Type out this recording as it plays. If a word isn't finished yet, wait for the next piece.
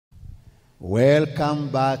Welcome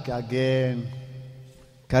back again.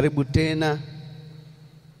 Karibu tena.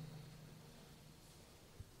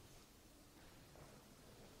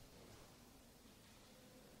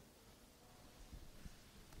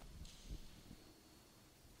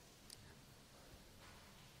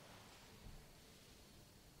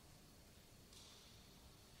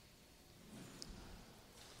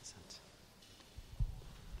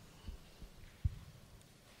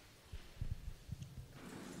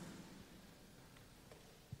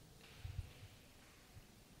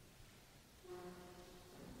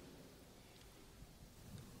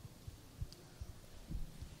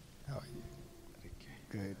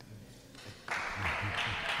 Good.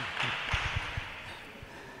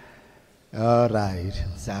 All right.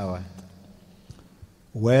 Sawa.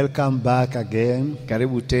 Welcome back again.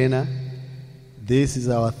 Karibu tena. This is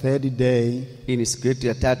our third day. Hii ni siku yetu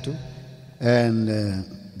ya 3. And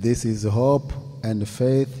this is Hope and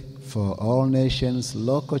Faith for All Nations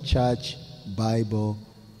Local Church Bible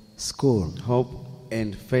School. Hope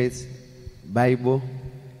and Faith Bible.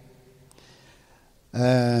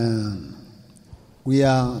 We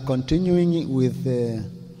are continuing with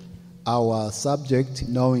our subject,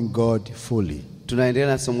 Knowing God Fully. Tunaendelea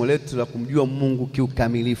na somo letu la kumjua Mungu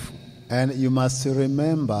kiukamilifu. And you must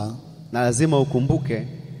remember, na lazima ukumbuke,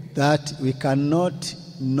 that we cannot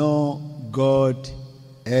know God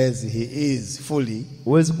as He is fully.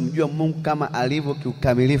 Huwezi kumjua Mungu kama alivyo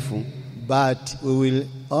kiukamilifu. But we will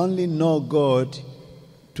only know God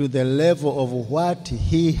to the level of what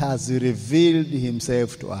He has revealed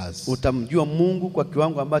Himself to us. Utamjua Mungu kwa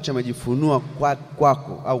kiwango ambacho amejifunua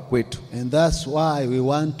kwako au kwetu. And that's why we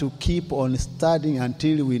want to keep on studying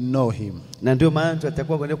until we know Him. Na ndio maana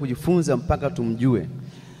tutakuwa kuendelea kujifunza mpaka tumjue.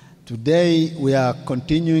 Today we are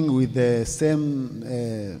continuing with the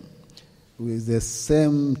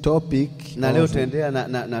same topic. Na leo tuendelea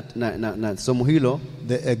na somo hilo,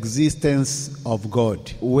 the existence of God.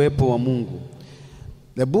 Uwepo wa Mungu.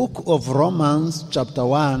 The book of Romans chapter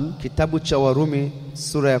 1, kitabu cha Warumi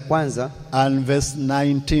sura ya 1 and verse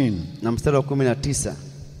 19. na mstari wa 19.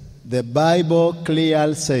 The Bible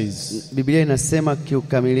clearly says, Biblia inasema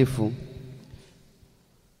kiukamilifu,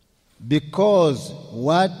 because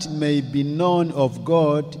what may be known of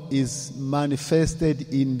God is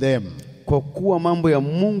manifested in them. Kwa kuwa mambo ya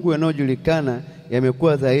Mungu yanayojulikana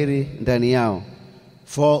yamekuwa dhahiri ndani yao.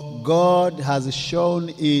 For God has shown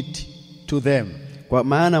it to them. Kwa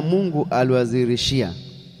maana Mungu aliwadhihirishia.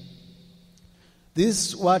 This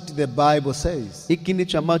is what the Bible says. Hiki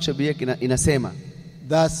ndicho ambacho Biblia inasema.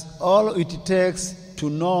 That's all it takes to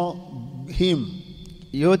know Him.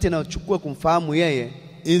 Yote inayochukua kumfahamu yeye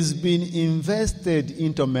is been invested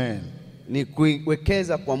into man. Ni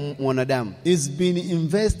kuwekeza kwa mwanadamu. Is been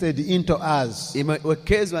invested into us.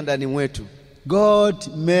 Imewekezwa ndani mwetu. God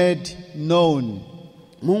made known.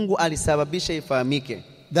 Mungu alisababisha ifahamike.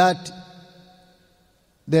 That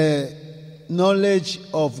the knowledge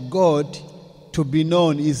of God to be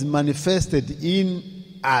known is manifested in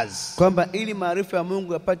us. Kwamba ili maarifa ya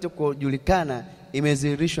Mungu yapate kujulikana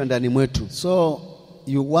imezihirishwa ndani mwetu. So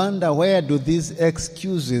you wonder, where do these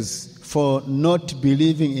excuses for not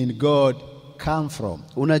believing in God come from?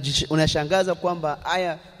 Unashangaza kwamba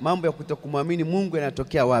haya mambo ya kutokumwamini Mungu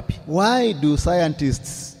yanatokea wapi? Why do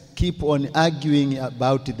scientists keep on arguing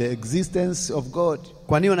about the existence of God?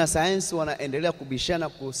 Kwa nini wanasayansi wanaendelea kubishana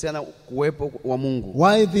kuhusiana kuwepo wa Mungu?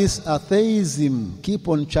 Why this atheism keep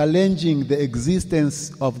on challenging the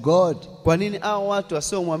existence of God? Kwa nini hao watu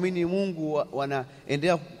wasiomwamini Mungu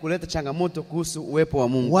wanaendelea kuleta changamoto kuhusu uwepo wa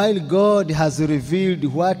Mungu? While God has revealed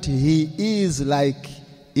what He is like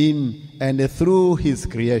in and through His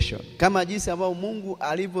creation. Kama jinsi ambavyo Mungu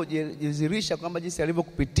alivyojidhihirisha kwamba jinsi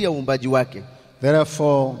alivyokupitia uumbaji wake.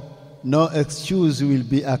 Therefore, no excuse will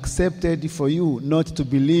be accepted for you not to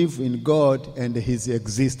believe in God and His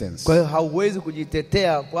existence. Kwa hiyo hauwezi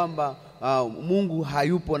kujitetea kwamba Mungu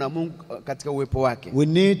hayupo na Mungu katika uwepo wake. We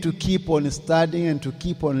need to keep on studying and to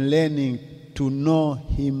keep on learning to know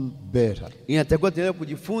Him better. Inatakiwa tuendelee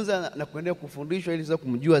kujifunza na kuendelea kufundishwa ili tuweze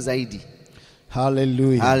kumjua zaidi.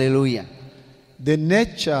 Hallelujah. Hallelujah. The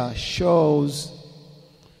nature shows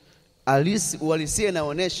uhalisia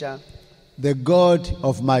inaonyesha the God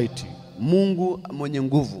of mighty. Mungu mwenye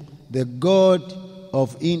nguvu. The God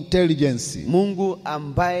of intelligence. Mungu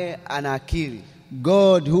ambaye ana akili.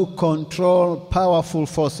 God who control powerful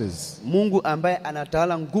forces. Mungu ambaye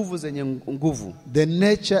anatawala nguvu zenye nguvu. The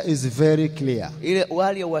nature is very clear. Ile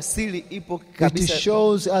hali ya asili ipo kabisa. It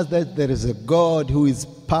shows us that there is a God who is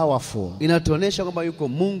powerful. Inatuonesha kwamba yuko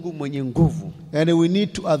Mungu mwenye nguvu. And we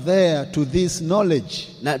need to adhere to this knowledge.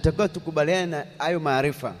 Na tutakuwa tukubaliana na hayo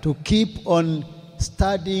maarifa. To keep on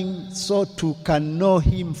studying so to can know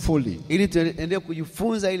him fully. Ili tuendelee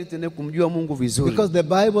kujifunza, ili tuendelee kumjua Mungu vizuri. Because the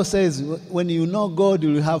Bible says when you know God you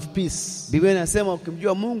will have peace. Biblia inasema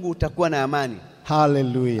ukimjua Mungu utakuwa na amani.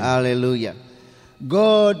 Hallelujah. Hallelujah.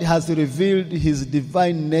 God has revealed his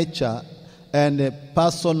divine nature and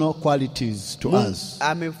personal qualities to us.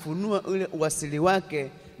 Amefunua ule uasili wake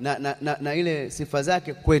na ile sifa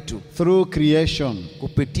zake kwetu through creation,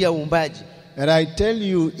 kupitia uumbaji. And I tell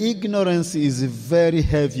you, ignorance is a very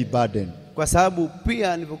heavy burden. Kwa sababu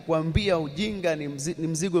pia nilipokuambia ujinga ni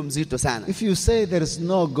mzigo mzito sana. If you say there is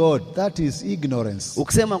no God, that is ignorance.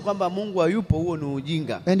 Ukisema kwamba Mungu hayupo, huo ni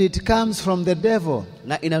ujinga. And it comes from the devil.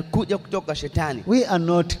 Na inakuja kutoka shetani. We are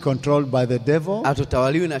not controlled by the devil.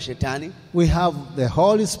 Hatutawaliwi na shetani. We have the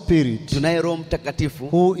Holy Spirit. Tunaye Roho Mtakatifu,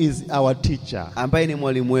 who is our teacher. Ambaye ni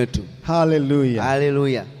mwalimu wetu. Hallelujah.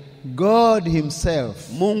 Hallelujah. God himself,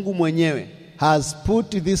 Mungu mwenyewe, has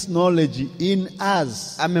put this knowledge in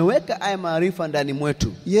us. Ameweka haya maarifa ndani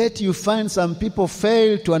mwetu. Yet you find some people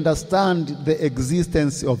fail to understand the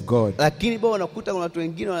existence of God. Lakini bado unakuta kuna watu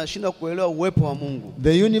wengine wanashindwa kuelewa uwepo wa Mungu.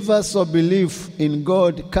 The universal belief in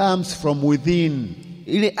God comes from within.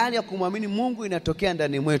 Ile hali ya kumwamini Mungu inatokea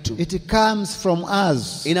ndani mwetu. It comes from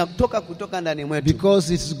us. Inatoka kutoka ndani mwetu.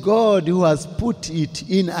 Because it's God who has put it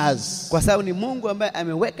in us. Kwa sababu ni Mungu ambaye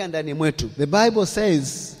ameweka ndani mwetu. The Bible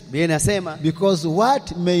says, Biblia inasema, because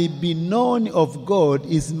what may be known of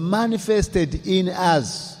God is manifested in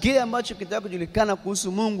us. Kile ambacho kitaka kujulikana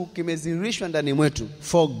kuhusu Mungu kimezirishwa ndani mwetu.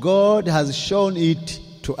 For God has shown it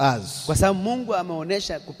to us. Kwa sababu Mungu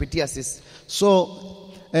ameonesha kupitia sisi. So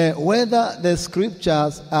whether the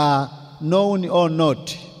scriptures are known or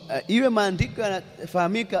not, iwe maandiko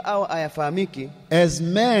yanafahamika au hayafahamiki, as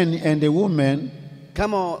men and women,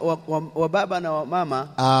 kama wa baba na wa mama,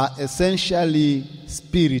 are essentially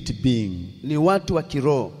spirit being, ni watu wa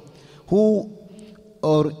kiroho, who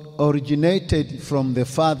originated from the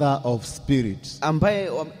Father of spirits, ambaye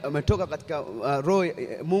wametoka katika roho,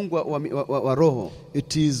 Mungu wa roho.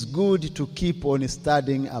 It is good to keep on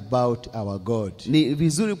studying about our God. Ni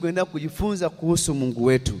vizuri kuendelea kujifunza kuhusu Mungu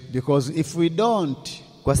wetu. Because if we don't,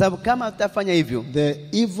 kwa sababu kama tutafanya hivyo, the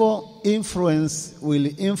evil influence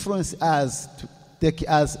will influence us to take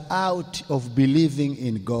us out of believing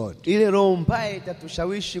in God. Ile roho mbaya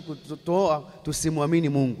itatushawishi kututoa tusimwamini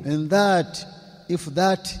Mungu. And that, if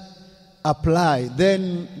that apply,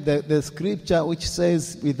 then the scripture which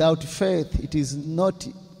says without faith it is not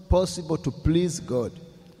possible to please God.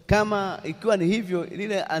 Kama ikiwa ni hivyo,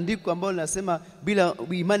 lile andiko ambalo linasema bila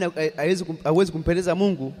imani haiwezi kumpendeza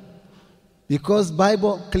Mungu. Because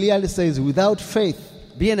Bible clearly says without faith,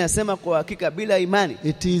 Biblia inasema kwa hakika bila imani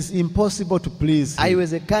it is impossible to please him.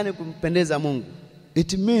 Haiwezekani kumpendeza Mungu.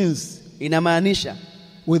 It means, inamaanisha,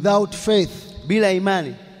 without faith, bila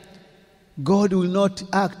imani, God will not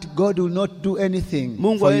act, God will not do anything.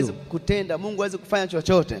 Mungu hawezi kutenda, Mungu hawezi kufanya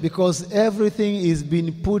chochote. Because everything is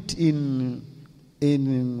being put in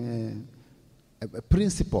a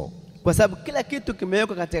principle. Kwa sababu kila kitu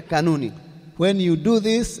kimewekwa katika kanuni. When you do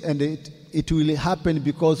this, and it will happen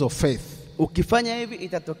because of faith. Ukifanya hivi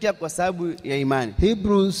itatokea kwa sababu ya imani.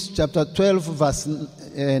 Hebrews chapter 12 verse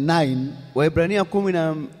 9. Waebrania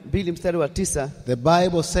 12 mstari wa 9. The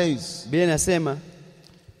Bible says, Biblia inasema,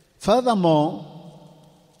 furthermore,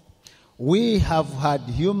 we have had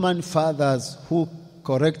human fathers who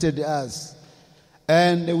corrected us,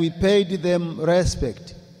 and we paid them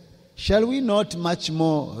respect. Shall we not much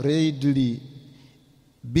more readily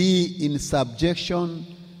be in subjection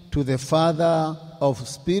to the Father of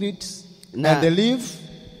spirits and live?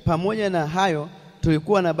 Pamoja na hayo,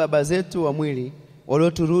 tulikuwa na baba zetu wa mwili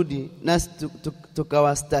walioturudi, nasi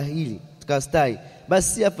tukawastahi.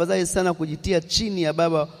 Basi si afadhali sana kujitia chini ya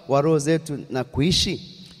baba wa roho zetu na kuishi?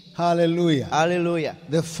 Hallelujah. Hallelujah.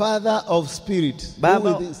 The Father of spirits.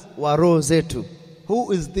 Baba wa roho zetu.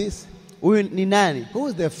 Who is this? Huyu ni nani? Who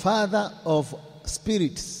is the Father of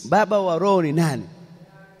spirits? Baba wa roho ni nani?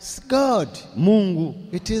 It's God. Mungu.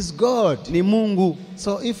 It is God. Ni Mungu.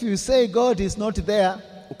 So if you say God is not there,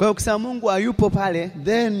 kwa hiyo kusema Mungu hayupo pale,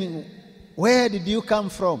 then where did you come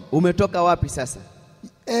from? Umetoka wapi sasa?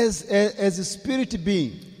 As a spirit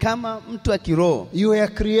being, kama mtu wa kiroho, you were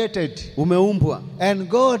created, umeumbwa, and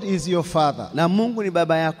God is your Father, na Mungu ni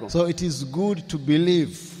baba yako. So it is good to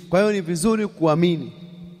believe, kwa hiyo ni vizuri kuamini,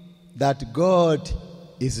 that God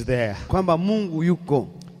is there, kwamba Mungu yuko.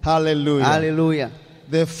 Hallelujah. Hallelujah.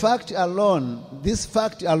 The fact alone, this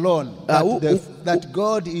fact alone, that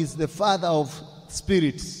God is the Father of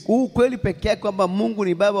spirits, kweli pekee yake kwamba Mungu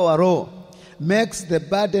ni baba wa roho, makes the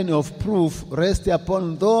burden of proof rest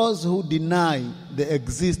upon those who deny the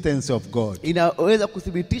existence of God. Inaweza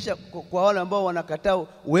kuthibitisha kwa wale ambao wanakataa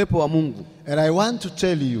uwepo wa Mungu. And I want to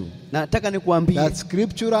tell you, nataka nikuambie that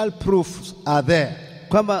scriptural proofs are there.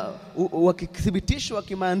 Kwamba wakithibitishwa wa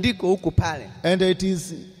kimaandiko huko pale. And it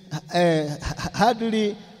is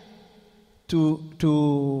hardly to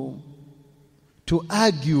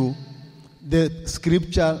argue the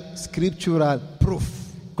scriptural proof.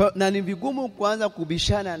 Na ni vigumu kuanza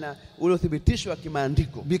kubishana na ule uthibitisho wa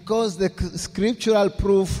kimaandiko. Because the scriptural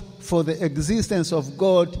proof for the existence of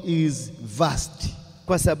God is vast.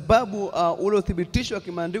 Kwa sababu ule uthibitisho wa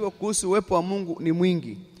kimaandiko kuhusu uwepo wa Mungu ni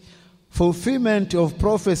mwingi. Fulfillment of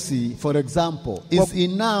prophecy, for example, is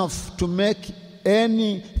enough to make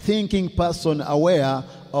any thinking person aware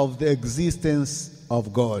of the existence of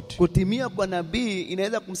God. Kutimia kwa nabii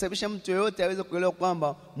inaweza kumsababisha mtu yeyote aweze kuelewa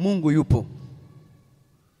kwamba Mungu yupo.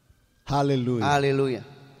 Hallelujah. Hallelujah.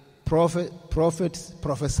 Prophets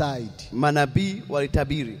prophesied. Manabii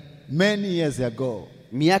walitabiri Many years ago.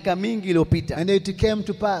 Miaka mingi iliyopita. And it came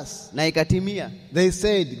to pass. Na ikatimia. They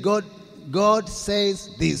said, God says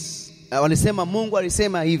this. Walisema Mungu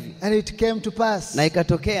alisema hivi. And it came to pass. Na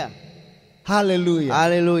ikatokea. Hallelujah.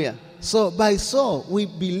 Hallelujah. So we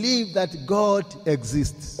believe that God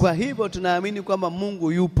exists. Kwa hivyo tunaamini kwamba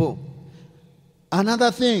Mungu yupo.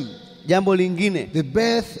 Another thing. Jambo lingine. The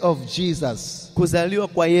birth of Jesus. Kuzaliwa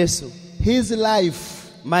kwa Yesu. His life.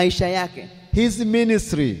 Maisha yake. His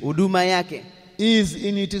ministry. Huduma yake. Is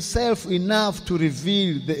in itself enough to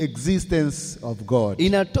reveal the existence of God.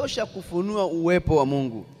 Inatosha kufunua uwepo wa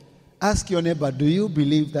Mungu. Ask your neighbor, do you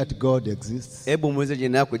believe that God exists? Hebu muulize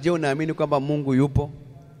jirani yako, je, unaamini kwamba Mungu yupo?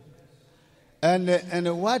 And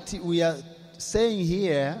what we are saying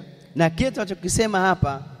here, na kitu tunachokisema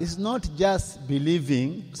hapa, is not just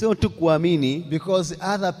believing, sio tu kuamini because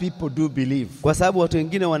other people do believe. Kwa sababu watu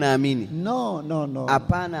wengine wanaamini. No.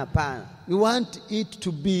 Hapana. We want it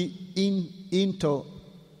to be into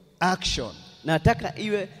action. Nataka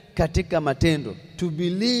iwe katika matendo. To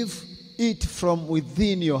believe it from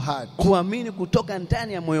within your heart. Kuamini kutoka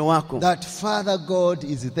ndani ya moyo wako. That Father God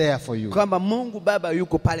is there for you. Kwamba Mungu Baba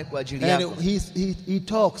yuko pale kwa ajili yako. And he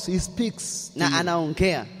talks, he speaks. Na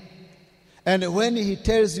anaongea. And when he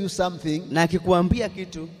tells you something, na akikuambia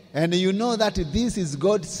kitu, and you know that this is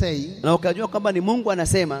God saying, na ukajua kwamba ni Mungu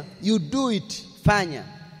anasema, you do it. Fanya.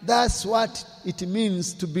 That's what it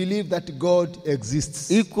means to believe that God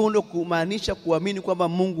exists. Iko ndo kumaanisha kuamini kwamba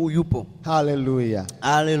Mungu yupo. Hallelujah.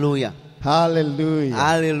 Hallelujah. Hallelujah.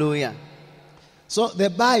 Hallelujah. So the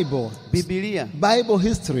Bible, Biblia, Bible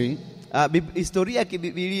history, historia ya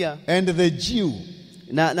Biblia, and the Jew,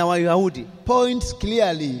 na Wayahudi, points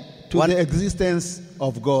clearly to the existence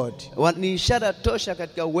of God. Ni ishara tosha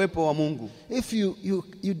katika uwepo wa Mungu. If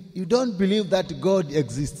you don't believe that God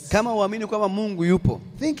exists, kama uamini kwamba Mungu yupo,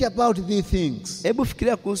 think about these things. Hebu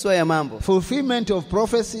fikiria kuhusu haya mambo. Fulfillment of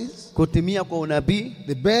prophecies, kutimia kwa unabii,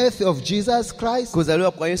 the birth of Jesus Christ,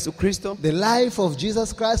 kuzaliwa kwa Yesu Kristo, the life of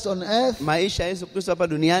Jesus Christ on earth, maisha ya Yesu Kristo hapa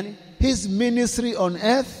duniani, his ministry on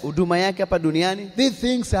earth, huduma yake hapa duniani. These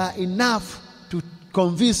things are enough to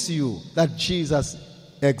convince you that Jesus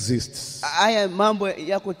exists. Haya mambo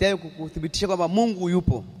yako tayari kukuthibitisha kwamba Mungu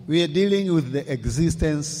yupo. We are dealing with the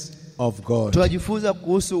existence of God. Tunajifunza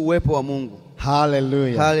kuhusu uwepo wa Mungu.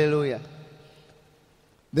 Hallelujah. Hallelujah.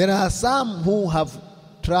 There are some who have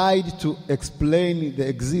tried to explain the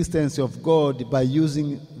existence of God by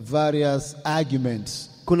using various arguments.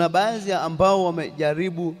 Kuna baadhi ambao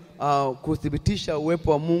wamejaribu kuthibitisha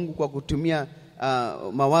uwepo wa Mungu kwa kutumia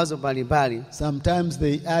mawazo mbalimbali. Sometimes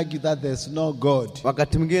they argue that there's no God.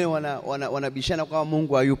 Wakati mwingine wanabishana kwamba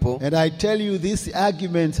Mungu hayupo. And I tell you, these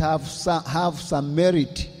arguments have some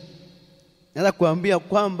merit. Nataka kuambia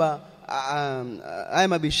kwamba haya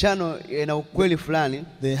mabishano yana ukweli fulani.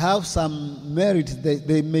 They have some merit.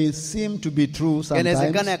 They may seem to be true sometimes.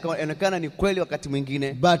 Yanaonekana ni kweli wakati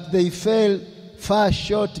mwingine. But they fail far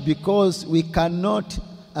short because we cannot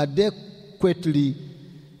adequately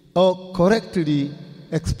or correctly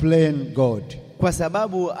explain God. Kwa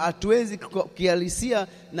sababu hatuwezi kihalisia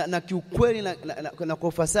na kiukweli na kwa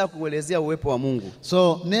ufasaha kuelezea uwepo wa Mungu.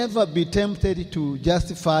 So never be tempted to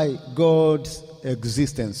justify God's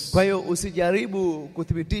existence. Kwa hiyo usijaribu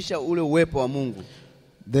kuthibitisha ule uwepo wa Mungu.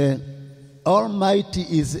 The Almighty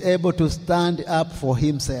is able to stand up for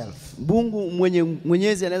himself. Mungu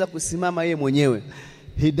mwenyezi anaweza kusimama yeye mwenyewe.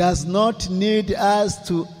 He does not need us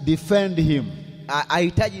to defend him.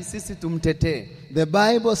 Hahitaji sisi tumtetee. The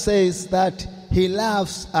Bible says that he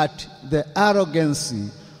laughs at the arrogancy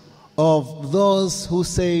of those who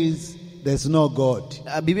says there's no God.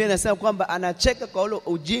 Biblia inasema kwamba anacheka kwa ule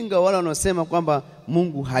ujinga wale wanaosema kwamba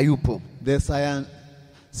Mungu hayupo. The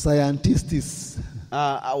scientists,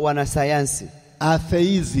 wanasayansi,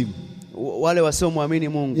 atheism. wale wasiomwamini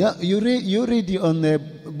Mungu. Yeah, you read on the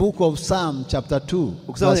book of Psalm chapter 2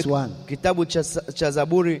 verse 1. Kitabu cha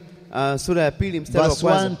Zaburi sura ya 2 mstari wa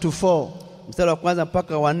kwanza. Verse 1 to 4. Mstari wa kwanza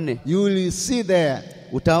mpaka wa 4. You will see there,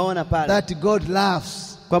 utaona pale, that God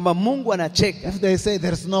laughs. Kwamba Mungu anacheka. If they say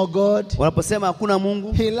there is no God, wanaposema hakuna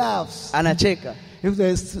Mungu, he laughs. Anacheka.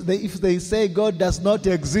 If they say God does not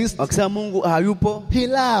exist, wakisema Mungu hayupo, he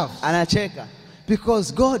laughs. Anacheka.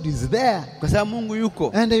 Because God is there. Kwa sababu Mungu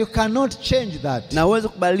yuko. And you cannot change that. Na uweze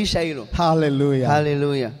kubadilisha hilo. Hallelujah.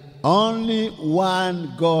 Hallelujah. Only one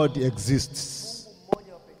God exists.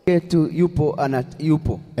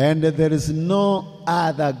 yupo. And there is no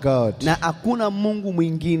other God. Na hakuna Mungu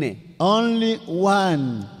mwingine. Only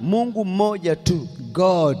one Mungu mmoja tu.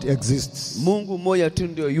 God exists. Mungu mmoja tu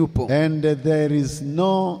ndio yupo. And there is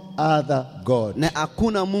no other God. Na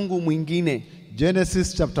hakuna Mungu mwingine.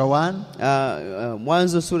 Genesis chapter 1,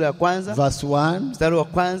 Mwanzo sura ya kwanza, verse 1. Mstari wa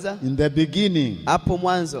kwanza. In the beginning, hapo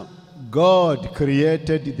mwanzo, God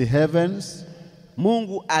created the heavens,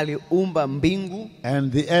 Mungu aliumba mbingu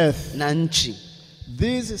and the earth. na nchi.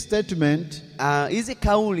 This statement, hizi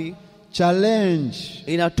kauli, challenge,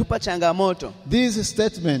 inatupa changamoto. This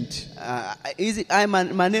statement, hizi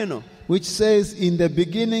maneno, which says in the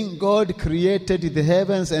beginning God created the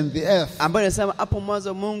heavens and the earth, ambayo inasema hapo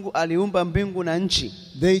mwanzo Mungu aliumba mbingu na nchi.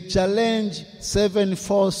 They challenge 7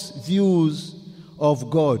 false views of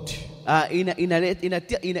God.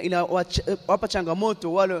 Wapa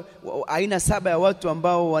changamoto wale aina 7 ya watu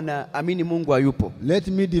ambao wanaamini Mungu hayupo. Let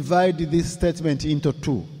me divide this statement into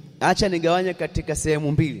 2. Acha nigawanye katika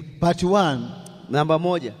sehemu 2. Part 1, namba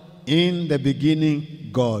 1, in the beginning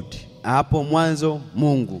God. Hapo mwanzo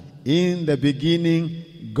Mungu. In the beginning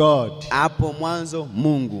God. Hapo mwanzo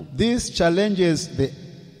Mungu. This challenges the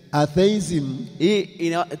atheism, hii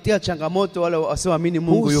inatia changamoto wale wasioamini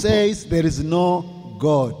Mungu who yupo, says there is no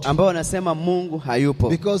God, ambao wanasema Mungu hayupo.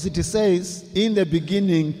 because it says in the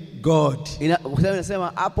beginning God.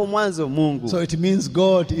 Inasema hapo mwanzo Mungu. So it means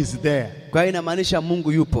God is there. Kwa hiyo inamaanisha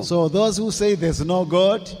Mungu yupo. So those who say there's no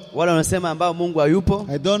God, wale wanasema ambao Mungu hayupo,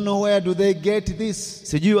 I don't know where do they get this.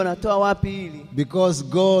 Sijui wanatoa wapi hili. Because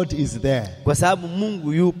God is there. Kwa sababu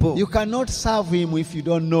Mungu yupo. You cannot serve him if you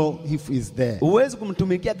don't know if he's there. Huwezi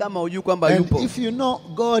kumtumikia kama hujui kwamba yupo. And if you know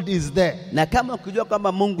God is there, na kama ukijua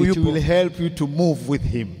kwamba Mungu yupo, it will help you to move with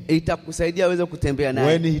him. Itakusaidia uweze kutembea naye.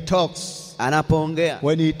 When he talks, anapoongea,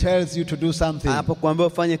 when he tells you to do something, anapokuambia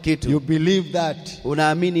ufanye kitu, you believe that,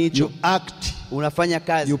 unaamini hicho, you act, unafanya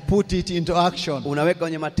kazi, you put it into action, unaweka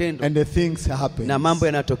kwenye matendo, and the things happen, na mambo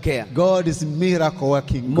yanatokea. God is miracle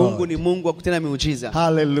working God. Mungu ni Mungu wa kutenda miujiza.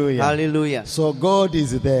 Hallelujah. Hallelujah. So God is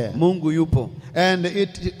there. Mungu yupo. And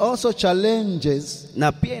it also challenges,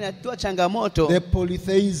 na pia inatoa changamoto, the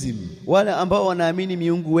polytheism, wale ambao wanaamini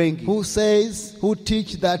miungu wengi, who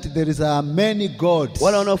teach that there is many gods,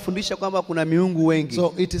 wale wanaofundisha kwamba kuna miungu wengi.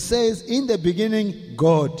 So it says in the beginning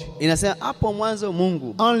God, inasema hapo mwanzo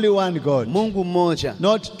Mungu, only one God, Mungu mmoja,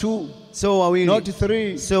 not 2, so wawili, not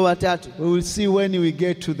 3, so watatu. We will see when we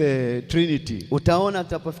get to the Trinity. Utaona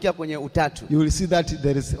tutapofikia kwenye utatu, you will see that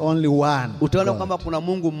there is only one. Utaona kwamba kuna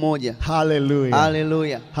Mungu mmoja. Hallelujah.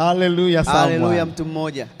 Hallelujah. Hallelujah. Hallelujah, mtu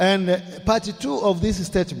mmoja. And part 2 of this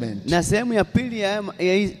statement, na sehemu ya pili ya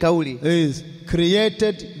hii kauli, is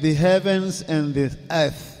created the heavens and the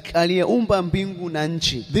earth, aliyeumba mbingu na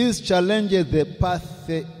nchi. This challenges the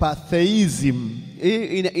pantheism,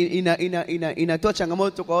 inatoa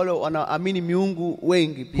changamoto kwa wale wanaamini miungu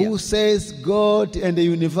wengi pia, who says God and the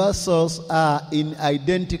universals are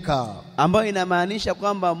identical, ambayo inamaanisha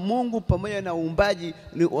kwamba Mungu pamoja na uumbaji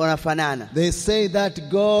wanafanana. They say that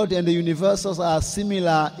God and the universals are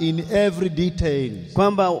similar in every detail,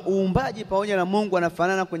 kwamba uumbaji pamoja na Mungu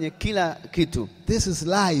wanafanana kwenye kila kitu. This is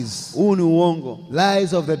lies. Huu ni uongo.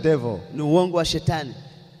 Lies of the devil. Ni uongo wa shetani.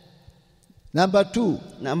 Number 2.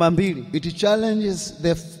 Namba 2. It challenges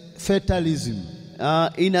the fatalism.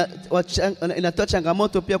 Inatoa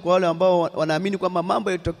changamoto pia kwa wale ambao wanaamini kwamba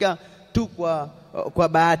mambo yatokea tu kwa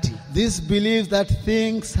bahati. This believes that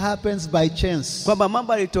things happens by chance. Kwamba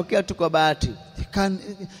mambo yalitokea tu kwa bahati.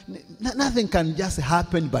 Nothing can just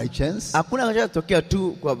happen by chance. Hakuna kinachotokea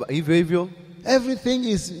tu kwa hivyo hivyo. Everything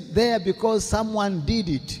is there because someone did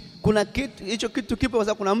it. Kuna kitu, hicho kitu kipo kwa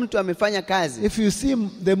sababu kuna mtu amefanya kazi. If you see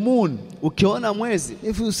the moon, Ukiona mwezi,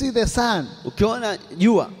 if you see the sun, ukiona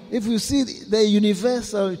jua, if you see the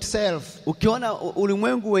universal itself, ukiona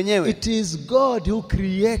ulimwengu wenyewe, it is God who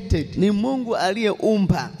created. ni Mungu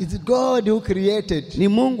aliyeumba. It's God who created. Ni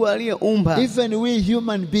Mungu aliyeumba. Even we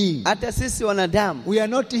human beings, Hata sisi wanadamu, we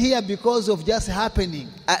are not here because of just happening.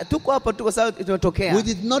 tuko hapa tu kwa sababu imetokea. We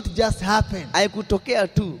did not just happen. Haikutokea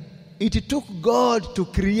tu. It took God to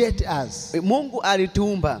create us. Mungu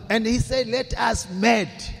alituumba. And he said, let us made.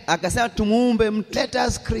 Akasema tumuumbe mtu. Let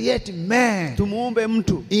us create man. Tumuumbe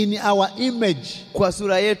mtu. In our image. Kwa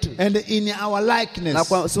sura yetu. And in our likeness. Na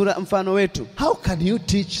kwa sura mfano wetu. How can you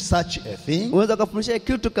teach such a thing? Unaweza kufundisha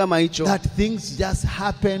kitu kama hicho? That things just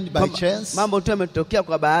happened by chance. Mambo tu yametokea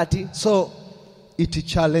kwa bahati. So it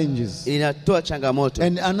challenges. Inatoa changamoto.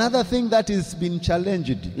 And another thing that is been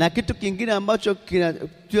challenged. Na kitu kingine ambacho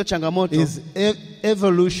kinatoa changamoto is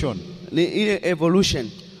evolution. Ni ile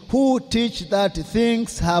evolution. Who teach that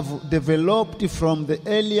things have developed from the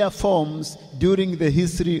earlier forms during the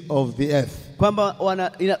history of the earth. Kwamba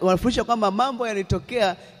wanafundisha kwamba mambo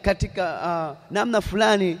yalitokea katika namna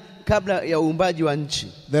fulani kabla ya uumbaji wa nchi.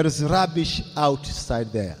 There is rubbish outside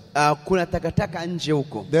there. Kuna takataka nje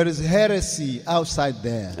huko. There is heresy outside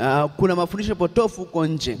there. Kuna mafundisho potofu huko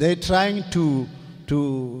nje. They trying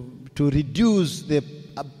to reduce the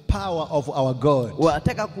power of our God.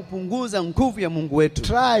 Wanataka kupunguza nguvu ya Mungu wetu.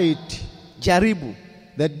 Try it. Jaribu.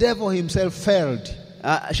 The devil himself failed.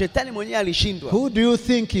 Shetani mwenyewe alishindwa. Who do you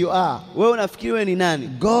think you are? Wewe unafikiri wewe ni nani?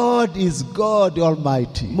 God is God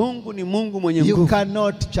Almighty. Mungu ni Mungu mwenye nguvu. You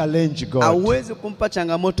cannot challenge God. Hauwezi kumpa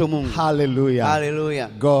changamoto Mungu. Hallelujah. Hallelujah.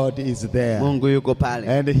 God is there. Mungu yuko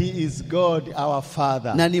pale. And he is God our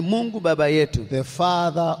Father. Na ni Mungu baba yetu. The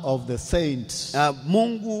Father of the saints.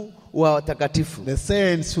 Mungu wa watakatifu. The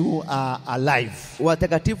saints who are alive.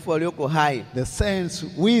 Watakatifu walioko hai. The saints,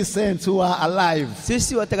 we saints who are alive.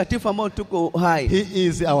 Sisi watakatifu ambao tuko hai. He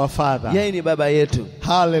is our Father. Yeye ni baba yetu.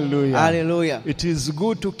 Hallelujah. Hallelujah. It is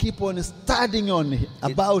good to keep on studying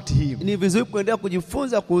about him. Ni vizuri kuendelea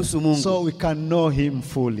kujifunza kuhusu Mungu. So we can know him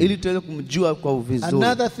fully. Ili tuweze kumjua kwa vizuri.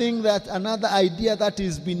 Another idea that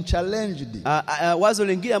is been challenged. Wazo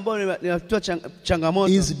lingine ambalo linatoa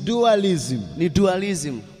changamoto is dualism. Ni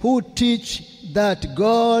dualism. Who teach that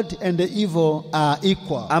God and the evil are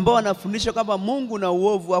equal. Ambao wanafundisha kwamba Mungu na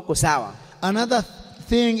uovu wako sawa. Another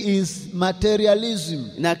thing is materialism.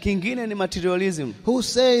 Na kingine ni materialism. Who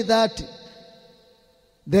say that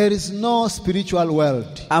there is no spiritual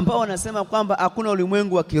world. Ambao wanasema kwamba hakuna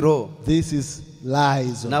ulimwengu wa kiroho. This is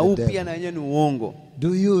lies na of the devil. Pia na yenyewe ni uongo.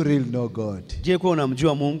 Do you really know God? Je, kwa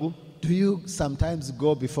unamjua Mungu? Do you sometimes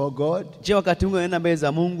go before God? Je, wakati mwingine unaenda mbele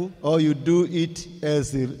za Mungu? Or you do it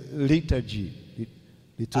as a liturgy?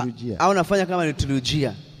 Au unafanya kama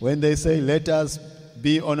liturujia? When they say let us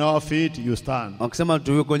be on our feet, you stand. Wakisema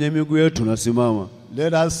tuwe kwenye miguu yetu unasimama.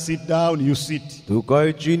 Let us sit down, you sit.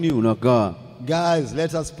 Tukae chini unakaa. Guys,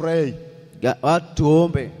 let us pray. Watu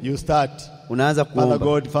tuombe. You start. Unaanza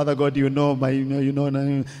kuomba. Father God, you know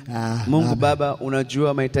Mungu Baba,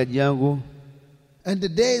 unajua mahitaji yangu. And the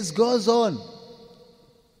days goes on.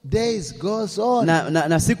 Days goes on.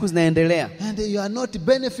 Na siku zinaendelea. And you are not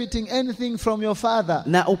benefiting anything from your father.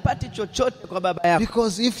 Na upati chochote kwa baba yako.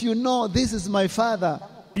 Because if you know this is my father,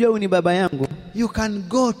 huyu ni baba yangu, you can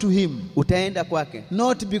go to him. Utaenda kwake.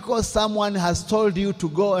 Not because someone has told you to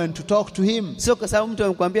go and to talk to him. Sio kwa sababu mtu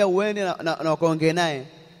amekwambia uende na ukaongee naye.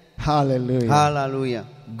 Hallelujah. Hallelujah.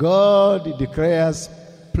 God declares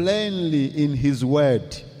plainly in his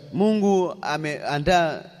word. Mungu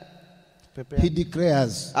ameandaa, he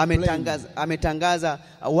declares, ametangaza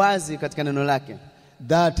wazi katika neno lake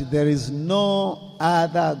that there is no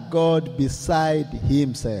other God beside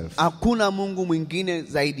himself. Hakuna Mungu mwingine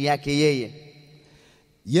zaidi yake yeye.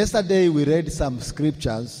 Yesterday we read some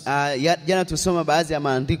scriptures jana tusoma baadhi ya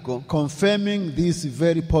maandiko confirming this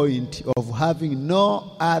very point of having no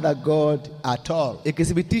other God at all.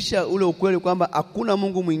 Ikithibitisha ule ukweli kwamba hakuna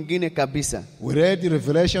Mungu mwingine kabisa. We read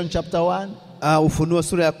Revelation chapter 1, Ufunuo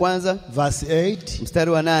sura ya 1 verse 8,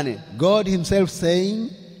 mstari wa 8. God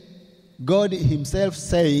himself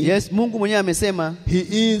saying, yes, Mungu mwenyewe amesema,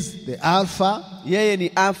 he is the Alpha, yeye ni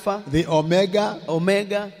Alpha, the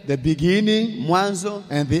Omega, the beginning, mwanzo,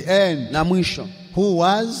 and the end, na mwisho. who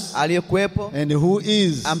was, aliyekuwepo, and who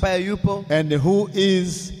is, ambaye yupo, and who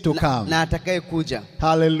is to come. Na atakaye kuja.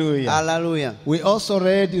 Hallelujah. Hallelujah. We also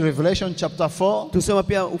read Revelation chapter 4, tusoma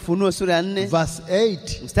pia Ufunuo sura ya 4, verse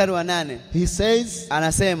 8. mstari wa 8. He says,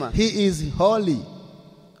 anasema, he is holy.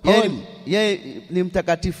 Holy. Yeye ni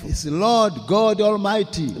mtakatifu. Is Lord God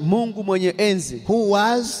Almighty, Mungu mwenye enzi, who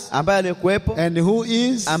was, ambaye alikuwepo, and who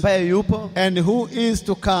is, ambaye yupo, and who is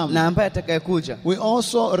to come. na ambaye atakayekuja. We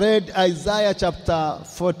also read Isaiah chapter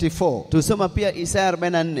 44. Tusoma pia Isaya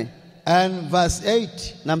 44 and verse 8.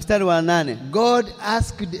 na mstari wa 8. God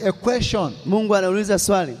asked a question. Mungu anauliza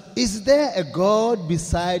swali. Is there a God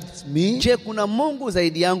besides me? Je, kuna Mungu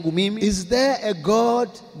zaidi yangu mimi? Is there a God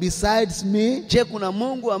besides me? Je, kuna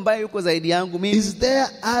Mungu ambaye yuko zaidi yangu mimi? Is there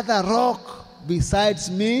other rock besides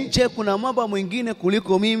me? Je, kuna mwamba mwingine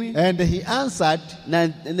kuliko mimi? And he answered,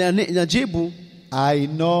 na jibu, I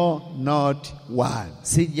know not one.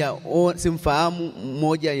 Simfahamu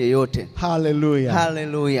mmoja yeyote. Hallelujah.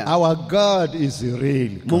 Hallelujah. Our God is real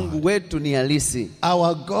God. Mungu wetu ni halisi.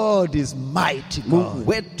 Our God is mighty God. Mungu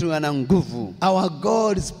wetu ana nguvu. Our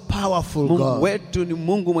God is powerful God. Mungu wetu ni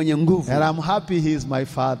Mungu mwenye nguvu. And I'm happy he is my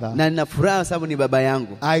father. Na nina furaha sababu ni baba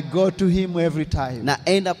yangu. I go to him every time.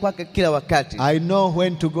 Naenda kwake kila wakati. I know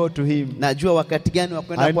when to go to him. Najua wakati gani wa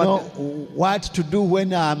kwenda kwake. I know what to do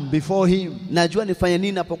when I'm before him. Najua nifanye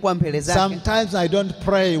nini napokuwa mbele zake. Sometimes I don't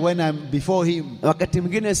pray when I'm before him. Wakati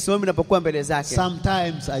mwingine siombi napokuwa mbele zake.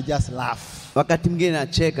 Sometimes I just laugh. Wakati mwingine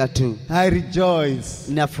nacheka tu. I rejoice.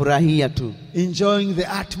 Nafurahia tu. Enjoying the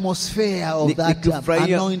atmosphere of that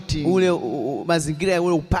anointing. Ule mazingira ya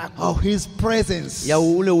ule upako. Of his presence. Ya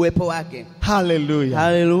ule uwepo wake. Hallelujah.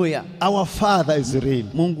 Hallelujah. Our Father is real.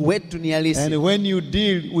 Mungu wetu ni halisi. And when you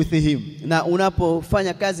deal with him, na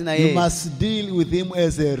unapofanya kazi na yeye, you must deal with him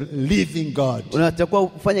as a living God. Unatakiwa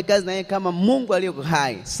ufanye kazi na yeye kama Mungu aliye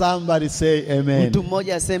hai. Somebody say amen. Mtu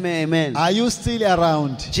mmoja aseme amen. Are you still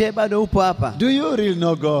around? Je, bado upo hapa? Do you really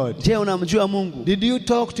know God? Je, unamjua Mungu? Did you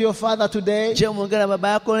talk to your father today? Je, umeongea na baba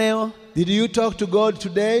yako leo? Did you talk to God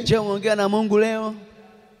today? Je, umeongea na Mungu leo?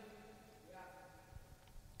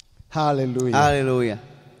 Hallelujah. Hallelujah.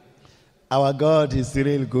 Our God is a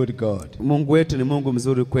real good God. Mungu wetu ni Mungu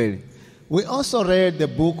mzuri kweli. We also read the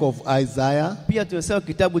book of Isaiah. Pia tumesoma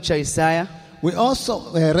kitabu cha Isaya. We also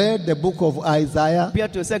read the book of Isaiah. Pia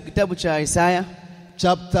tumesoma kitabu cha Isaya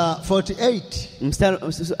chapter 48. Mstari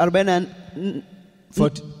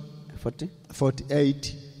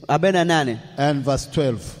 48 and verse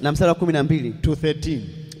 12 na mstari wa 12 to 13.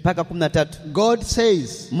 mpaka 13. God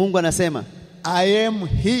says, Mungu anasema, I am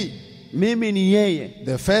he, mimi ni yeye,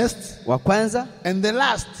 the first, wa kwanza and the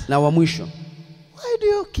last, na wa mwisho. Why do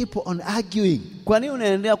you keep on arguing? Kwa nini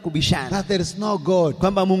unaendelea kubishana that there is no God?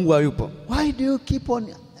 Kwamba Mungu hayupo. Why do you keep on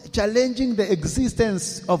challenging the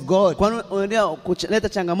existence of God? Kwa nini unaendelea kuleta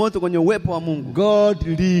changamoto kwenye uwepo wa Mungu? God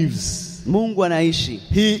lives. Mungu anaishi.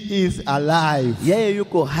 He is alive. Yeye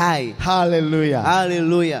yuko hai. Hallelujah.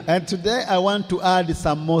 Hallelujah. And today I want to add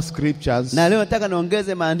some more scriptures. Na leo nataka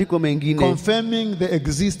niongeze maandiko mengine confirming the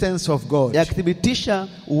existence of God. Yakithibitisha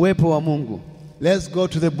uwepo wa Mungu. Let's go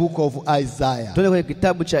to the book of Isaiah. Tuende kwenye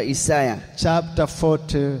kitabu cha Isaya. Chapter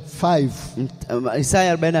 45.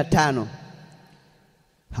 Isaya 45.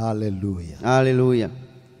 Hallelujah. Hallelujah.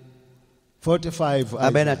 45.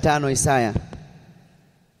 45 Isaya.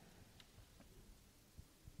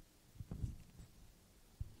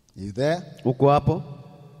 You there? Uko hapo?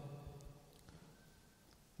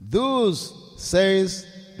 Thus says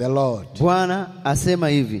the Lord. Bwana asema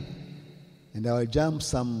hivi. And I will jump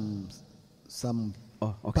some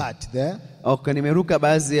part there. Okay, nimeruka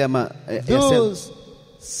baadhi ya Thus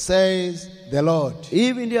says the Lord.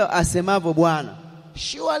 Hivi ndio asemavyo Bwana.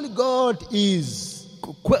 Surely God is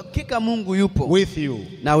kika Mungu yupo with you.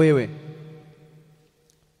 Na wewe.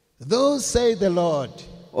 Thus say the Lord.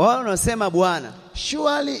 Wao wanasema Bwana.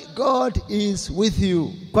 Surely God is with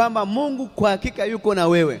you. Kwamba Mungu kwa hakika yuko na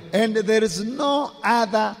wewe. And there is no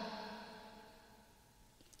other.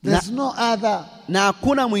 There's no other. Na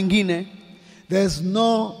hakuna mwingine. There's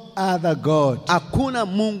no other God. Hakuna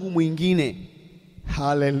Mungu mwingine.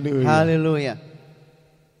 Hallelujah. Hallelujah.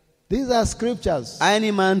 These are scriptures. Haya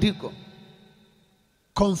ni maandiko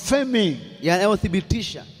confirming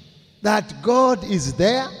yanayothibitisha that God is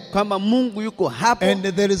there, kwamba Mungu yuko hapo, and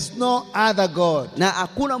there is no other God. Na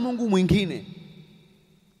hakuna Mungu mwingine.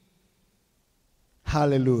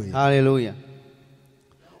 Hallelujah. Hallelujah.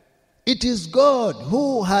 It is God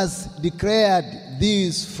who has declared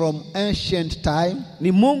this from ancient time.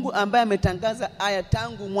 Ni Mungu ambaye ametangaza haya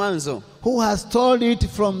tangu mwanzo. Who has told it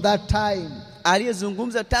from that time.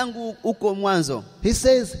 Aliyezungumza tangu uko mwanzo. He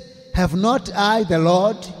says, have not I the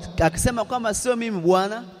Lord? Akisema kwamba sio mimi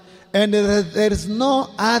Bwana. And there is no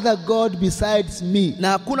other God besides me.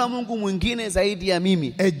 Na hakuna Mungu mwingine zaidi ya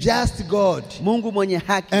mimi. A just God. Mungu mwenye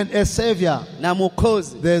haki. And a savior. Na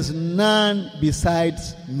mwokozi. There's none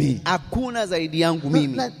besides me. Hakuna zaidi yangu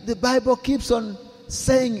mimi. The Bible keeps on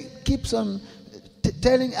saying, keeps on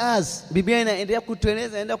telling us Biblia inaendelea kutueleza,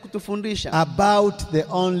 inaendelea kutufundisha about the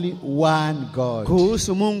only one God.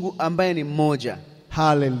 kuhusu Mungu ambaye ni mmoja.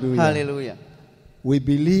 Hallelujah. Hallelujah. We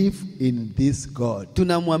believe in this God.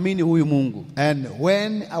 Tunamwamini huyu Mungu. And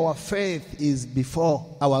when our faith is before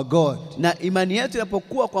our God, Na imani yetu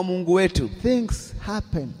inapokuwa kwa Mungu wetu, things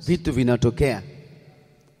happen. vitu vinatokea.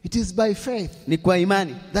 It is by faith Ni kwa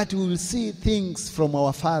imani that we will see things from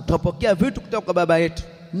our Father, tutapokea vitu kutoka kwa baba yetu,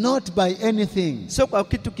 not by anything. sio kwa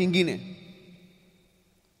kitu kingine.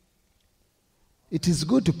 It is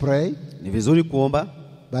good to pray, Ni vizuri kuomba,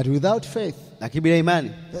 but without faith, lakini bila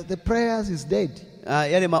imani the prayers is dead.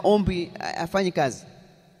 yale maombi hafanyi kazi.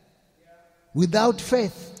 Without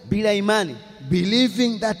faith, Bila imani,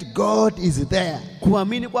 believing that God is there.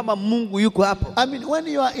 kuamini kwamba Mungu yuko hapo. I mean, when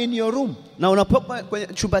you are in your room, Na unapokuwa kwenye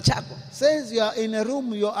chumba chako, says you are in a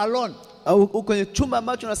room, you are alone, au uko kwenye chumba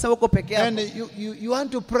ambacho unasema uko peke and yako, you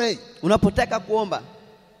want to pray, unapotaka kuomba,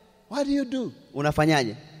 what do?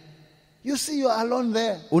 unafanyaje? You see you are alone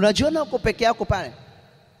there. Unajiona uko peke yako pale.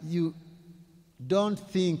 You don't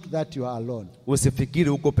think that you are alone. Usifikiri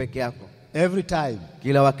uko peke yako. Every time,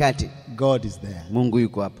 Kila wakati God is there. Mungu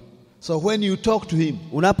yuko hapo. So when you talk to Him,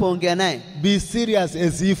 Unapoongea naye, be serious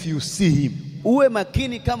as if you see Him. uwe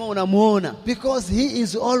makini kama unamuona, Because He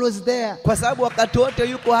is always there. kwa sababu wakati wote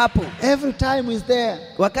yuko hapo. Every time He's there.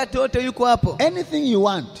 Wakati wote yuko hapo. Anything you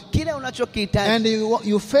want, Kila unachokihitaji and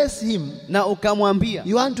you face Him, na ukamwambia,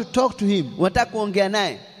 you want to talk to Him, unataka kuongea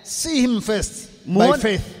naye, see Him first by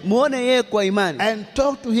faith, muone yeye kwa imani, and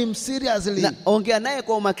talk to Him seriously, na ongea naye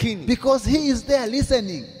kwa umakini, because He is there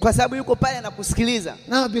listening. kwa sababu yuko pale anakusikiliza.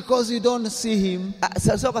 Now, because you don't see Him,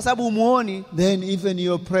 Sasa kwa sababu umuoni, then even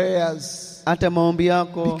your prayers hata maombi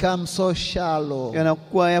yako become so shallow.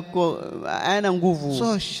 yanakuwa yako hayana nguvu,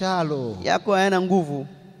 So shallow. yako hayana nguvu.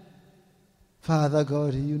 Father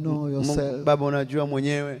God, you know yourself. Baba, unajua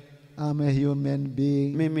mwenyewe I'm a human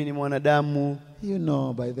being. mimi ni mwanadamu, You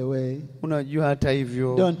know, by the way. unajua hata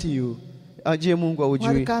hivyo. Don't you? Aje Mungu What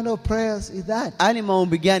haujui? kind of prayers is that? Ani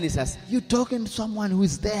maombi gani sasa? You talking to someone who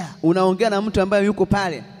is there. Unaongea na mtu ambaye yuko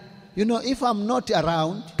pale. You know, if I'm not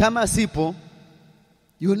around, Kama sipo,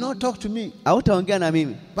 you will not talk to me. hautaongea na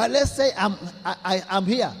mimi. But let's say I'm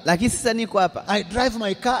here. Lakini sasa niko hapa, I drive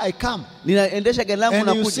my car, I come. ninaendesha gari langu,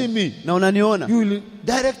 And you see me. unakuja na unaniona, You will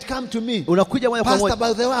direct come to me. unakuja moja kwa Pastor, moja.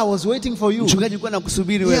 by the way, I was waiting for you. Mchungaji, nilikuwa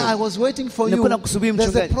nakusubiri Yeah, I wewe. was waiting for you. Nilikuwa nakusubiri There's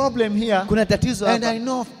a mchungaji. problem here. Kuna tatizo And I hapa.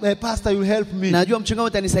 know, Pastor, you'll help me. Najua mchungaji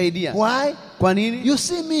utanisaidia. Why? Kwa nini? You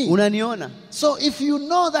see me. Unaniona. So if you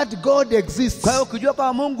know that God exists, Kwa hiyo ukijua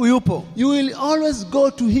kama Mungu yupo, you will always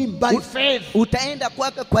go to Him by faith. utaenda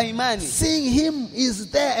kwake kwa imani. Seeing Him is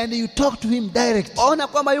there and you talk to Him direct. Ona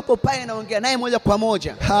kwamba yuko pale na ongea naye moja kwa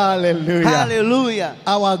moja. Hallelujah. Hallelujah.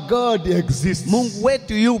 Our God exists. Mungu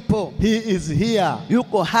wetu yupo. He is here.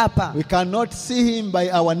 Yuko hapa. We cannot see Him by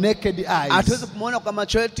our naked eyes, Hatuwezi kumuona kwa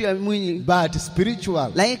macho yetu ya mwili, but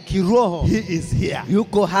spiritual. lakini kiroho He is here.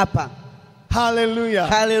 yuko hapa. Hallelujah.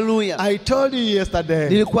 Hallelujah. I told you yesterday,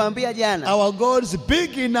 Nilikuambia jana, our God is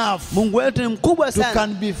big enough Mungu wetu ni mkubwa to sana.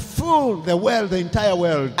 can be full the entire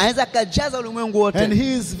world. Anaweza kajaza ulimwengu And wote.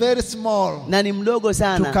 He is very small Na ni mdogo to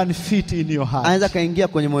sana. can fit in your Anaweza heart. kaingia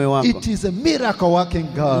kwenye moyo wako. It is a miracle working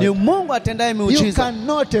Ni God. Mungu atendaye You miujiza.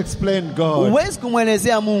 cannot explain God. Huwezi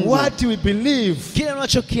kumwelezea Mungu. What we believe, Kile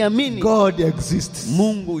unachokiamini, God exists.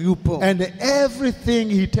 Mungu yupo. And everything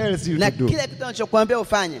He tells you Na to do, kila kitu anachokuambia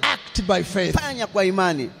ufanye, act by faith. fanya kwa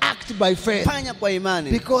imani. Act by faith. Fanya kwa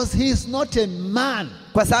imani. Because He is not a man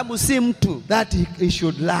Kwa sababu si mtu that he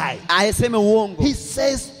should lie. aiseme uongo. He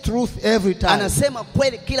says truth every time. Anasema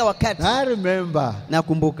kweli kila wakati. I remember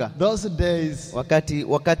Nakumbuka those days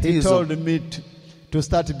wakati He hizo told me to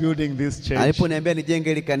start building this church. aliponiambia nijenge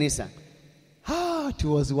hili kanisa. It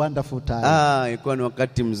was a wonderful time. Ilikuwa ni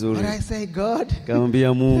wakati mzuri. And I say, God,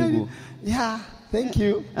 Kaambia Mungu, yeah, thank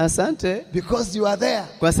you. asante Because you are there.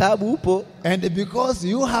 kwa sababu upo, And because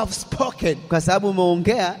you have spoken, kwa sababu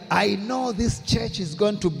umeongea. I know this church is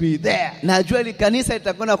going to be there. Najua hili kanisa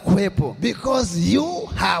litakwenda kuwepo Because you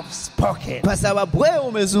have spoken. kwa sababu wewe You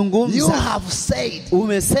umezungumza, have said.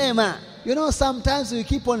 umesema. You know, sometimes we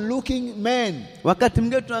keep on looking men Wakati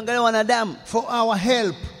mwingine tunaangalia wanadamu for our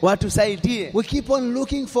help. watusaidie, We keep on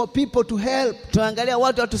looking for people to help. tunaangalia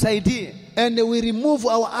watu watusaidie, And we remove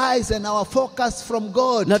our eyes and our focus from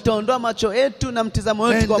God. na tuondoa macho yetu na mtizamo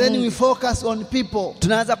wetu And kwa then we Mungu. focus on people.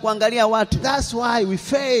 Tunaanza kuangalia watu. That's why we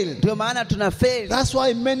fail. Ndio maana tunafeli. That's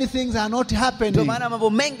why many things are not Ndio happening. maana mambo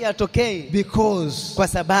mengi yatokei, Because kwa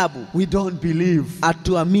sababu we don't believe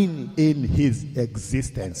hatuamini in His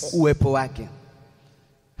existence. uwepo wake.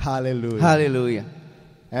 Hallelujah. Hallelujah.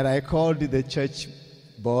 And I called the church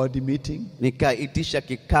board meeting. Nikaitisha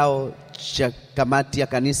kikao cha kamati ya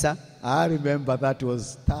kanisa. I remember that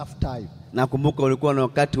was tough time. Nakumbuka ulikuwa na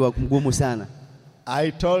wakati wa mgumu sana.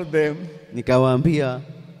 I told them, nikawaambia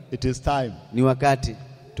it is time ni wakati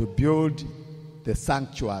to build the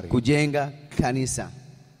sanctuary. Kujenga kanisa.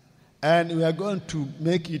 And we are going to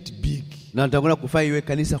make it big. Na tutakwenda kufanya iwe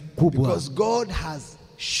kanisa kubwa. Because God has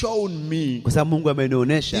shown me, kwa sababu Mungu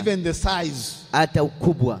amenionyesha, even the size, hata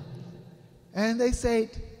ukubwa. And they said,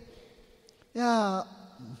 yeah,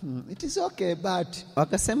 it is okay, but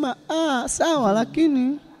wakasema sawa,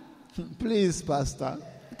 lakini please pastor,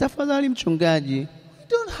 tafadhali mchungaji, we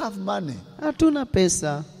don't have money. Hatuna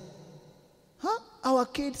pesa. Our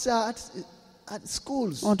kids are at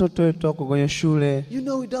schools. Watoto wetu wako kwenye shule. You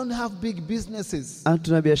know, we don't have big businesses.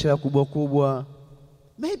 Hatuna biashara kubwa kubwa.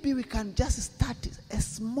 Maybe we can just start a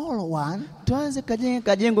small one. Tuanze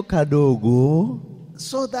kajengo kadogo,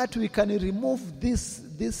 so that we can remove this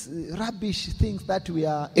rubbish things that we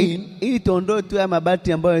are in. Ili tuondoe tu ya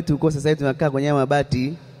mabati ambayo tulikuwa sasa hivi tunakaa kwenye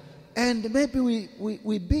mabati. And maybe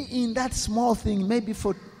we be in that small thing maybe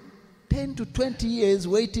for 10 to 20 years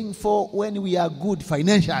waiting for when we are good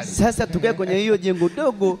financially. Sasa tukae kwenye hiyo jengo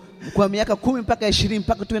dogo kwa miaka 10 mpaka 20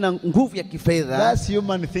 mpaka tuwe na nguvu ya kifedha. That's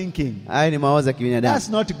human thinking. Haya ni mawazo ya kibinadamu. That's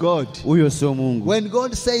not God. Huyo sio Mungu. When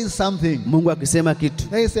God says something, Mungu akisema kitu,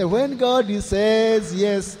 they say when God says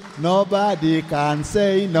yes, nobody can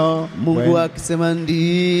say no. Mungu akisema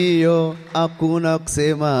ndio, hakuna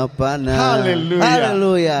kusema hapana. Hallelujah.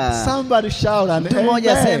 Hallelujah. Somebody shout and amen.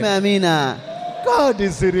 Mmoja sema amina. God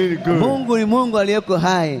is really good. Mungu ni Mungu aliyeko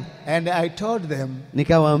hai. And I told them,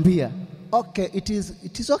 nikawaambia, okay, it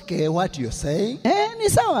is okay what you're saying. Ni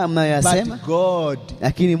sawa mnayosema. But God,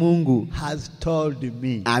 lakini Mungu has told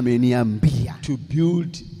me, ameniambia to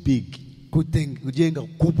build big, kujenga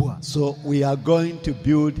kubwa. So we are going to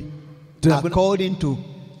build according to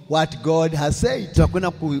what God has said.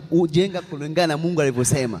 Tutakwenda kujenga kulingana na Mungu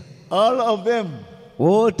alivyosema. All of them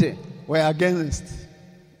wote were against.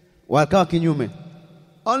 Wakawa kinyume.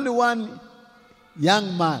 Only one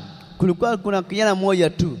young man, kulikuwa kuna kijana mmoja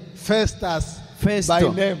tu, Festo,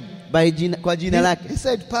 by name, kwa jina lake. He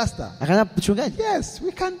said, pastor, akana mchungaji, yes,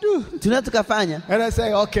 we can do. Tunaweza tukafanya. And I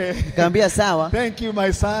say, okay. Kaambia sawa. Thank you,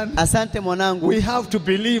 my son. Asante mwanangu. We have to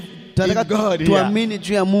believe in God tuamini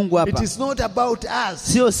juu ya Mungu hapa. It is not about us.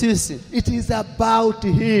 Sio sisi. It is about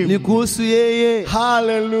him. Ni kuhusu yeye.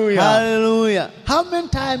 Hallelujah. Hallelujah. How many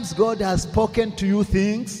times God has spoken to you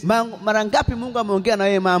things? Mara ngapi Mungu ameongea na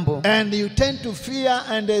wewe mambo? And you tend to fear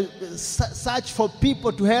and search for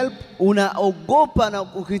people to help. Unaogopa na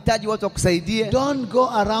ukihitaji watu wakusaidie. Don't go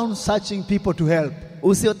around searching people to help.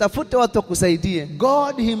 Usiotafute watu wakusaidie.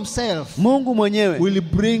 God himself, Mungu mwenyewe, will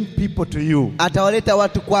bring people to you. Atawaleta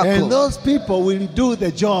watu kwako. And those people will do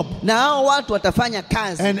the job. Na hao watu watafanya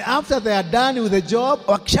kazi. And after they are done with the job,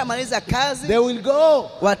 wakishamaliza kazi, they will go.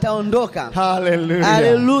 Wataondoka. Hallelujah.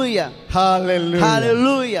 Hallelujah. Hallelujah.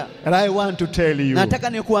 Hallelujah. And I want to tell you, nataka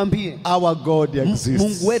nikuambie, our God exists.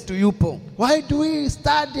 Mungu wetu yupo. Why do we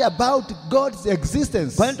study about God's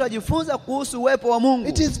existence? Kwa nini tunajifunza kuhusu uwepo wa Mungu?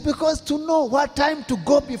 It is because to know what time to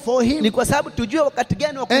go before him. Ni kwa sababu tujue wakati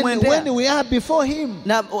gani wa kumwendea. And when we are before him,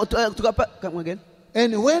 na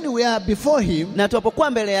and when we are before him, na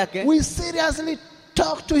tunapokuwa mbele yake, we seriously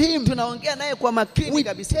talk to him. Tunaongea naye kwa makini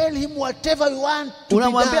kabisa. We tell him whatever we want to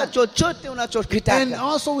unamwambia chochote unachokitaka. And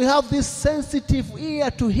also we have this sensitive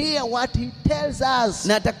ear to hear what he tells us.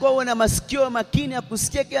 Na atakuwa uwe na masikio makini ya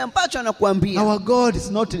kusikia kile ambacho anakuambia. Our God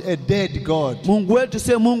is not a dead God. Mungu wetu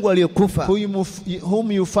sio Mungu aliyekufa.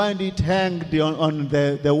 Whom you find it hanged on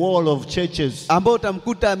the wall of churches. Ambao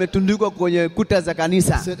utamkuta ametundikwa kwenye kuta za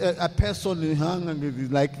kanisa. A person hanging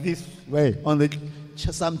like this way on the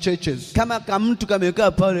some churches. Kama mtu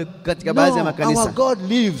kamekaa pale katika baadhi ya makanisa. Our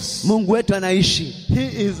God lives. Mungu wetu anaishi.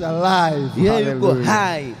 He is alive. Yeye yuko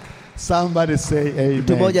hai. Somebody say amen.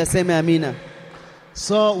 Mtu mmoja aseme amina.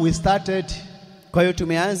 So we started. Kwa hiyo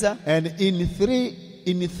tumeanza. And in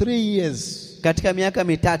 3 years, katika miaka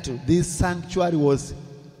 3, this sanctuary was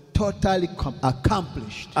totally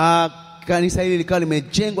accomplished. Kanisa hili likawa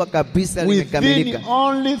limejengwa kabisa, limekamilika. Within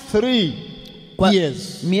only 3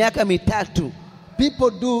 years. Miaka 3.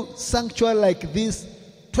 People do sanctuary like this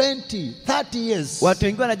 20, 30 years. Watu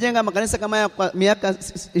wengi wanajenga makanisa kama haya kwa miaka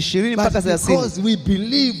 20 mpaka 30. Because we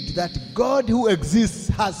believed that God who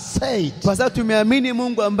exists has said. Kwa sababu tumeamini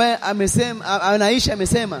Mungu ambaye amesema, anaishi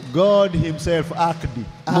amesema. God himself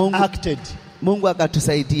acted. Mungu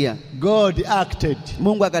akatusaidia. God acted.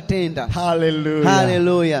 Mungu akatenda. Hallelujah.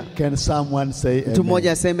 Hallelujah. Can someone say amen? Mtu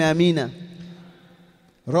mmoja aseme amina.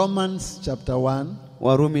 Romans chapter 1.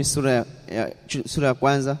 Warumi sura ya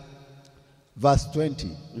kwanza. Verse 20.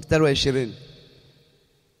 Mstari wa 20.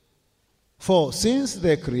 For since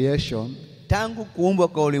the creation Tangu kuumbwa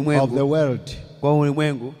kwa of the ulimwengu, world, kwa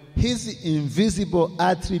ulimwengu, his invisible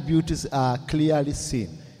attributes are clearly seen,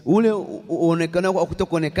 ule uonekana kwa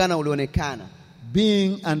kutokuonekana ulionekana,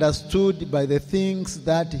 being understood by the things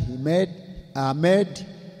that he made,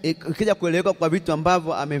 ikija kueleweka kwa vitu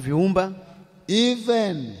ambavyo ameviumba,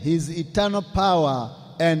 even his eternal power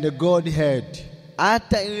and Godhead,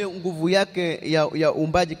 hata ile nguvu yake ya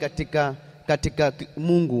uumbaji katika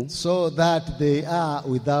Mungu, so that they are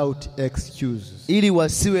without excuses. ili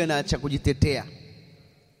wasiwe na cha kujitetea.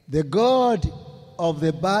 The God of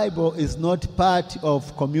the Bible is not part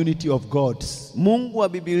of community of gods. Mungu wa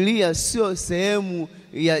Biblia sio sehemu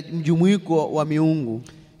ya mjumuiko wa miungu.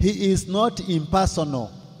 He is not impersonal.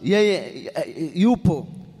 Yeye yupo.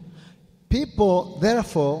 People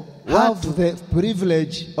therefore have the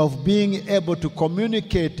privilege of being able to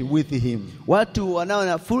communicate with him. Watu wanao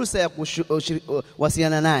na fursa ya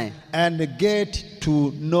kuwasiliana naye And get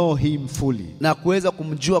to know him fully. na kuweza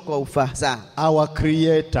kumjua kwa ufasaha. Our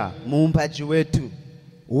creator. Muumbaji wetu.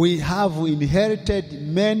 We have inherited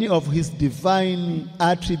many of his divine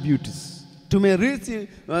attributes. Tumerithi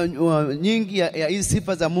nyingi ya hizi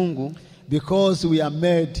sifa za Mungu, because we are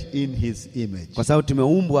made in his image. kwa sababu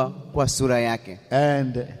tumeumbwa kwa sura yake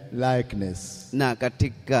And likeness. na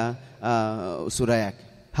katika sura yake.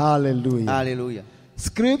 Hallelujah. Hallelujah.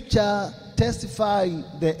 Scripture testify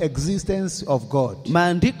the existence of God.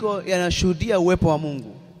 Maandiko yanashuhudia uwepo wa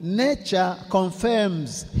Mungu. Nature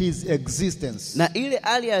confirms his existence. Na ile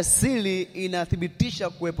hali asili inathibitisha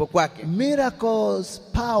kuwepo kwake. Miracles,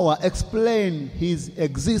 power explain his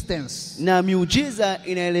existence. Na miujiza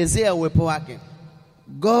inaelezea uwepo wake.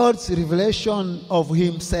 God's revelation of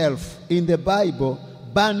himself in the Bible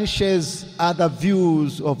banishes other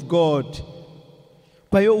views of God.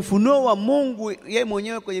 Kwa hiyo ufunuo wa Mungu yeye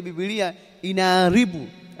mwenyewe kwenye Biblia inaharibu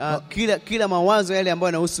kila mawazo yale ambayo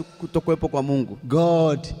yanahusu kutokuwepo kwa Mungu.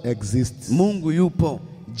 God exists. Mungu yupo.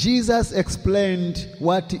 Jesus explained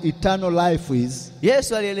what eternal life is.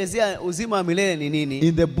 Yesu alielezea uzima wa milele ni nini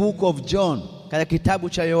In the book of John, katika kitabu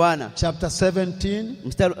cha Yohana chapter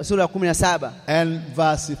 17, sura ya 17 and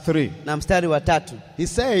verse 3. na mstari wa 3. He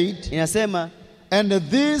said, Inasema, and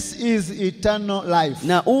this is eternal life,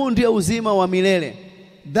 na huu ndio uzima wa milele,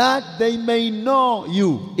 that they may know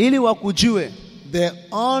you, ili wakujue the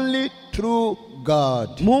only true God,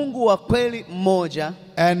 Mungu wa kweli mmoja,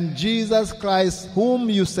 and Jesus Christ whom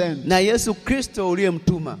you sent. na Yesu Kristo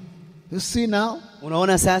uliyemtuma. You see now?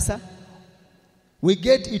 Unaona sasa? We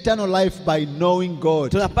get eternal life by knowing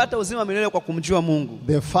God, Tunapata uzima wa milele kwa kumjua Mungu.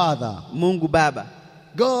 the Father. Mungu Baba.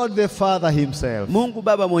 God the Father himself, Mungu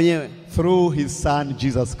Baba mwenyewe through his Son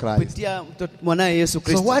Jesus Christ. kupitia mwanae Yesu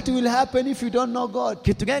Kristo. So what will happen if you don't know God?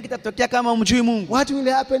 Kitu gani kitatokea kama umjui Mungu? What will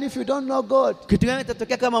happen if you don't know God? Kitu gani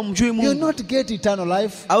kitatokea kama umjui You'll Mungu? not get eternal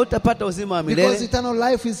life, Hautapata uzima wa because milele,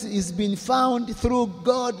 eternal life is being found through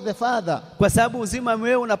God the Father, kwa sababu uzima wa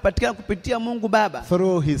milele unapatikana kupitia Mungu Baba,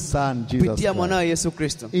 through his Son Jesus kupitia Christ. mwanae Yesu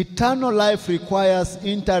Kristo. Eternal life requires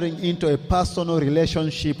entering into a personal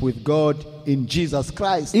relationship with God in Jesus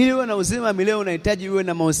Christ. Ili uwe na uzima wa milele unahitaji uwe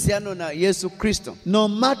na mahusiano na Yesu Kristo. No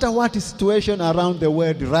matter what is situation around the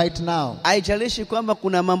world right now, Haijalishi kwamba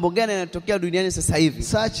kuna mambo gani yanatokea duniani sasa hivi,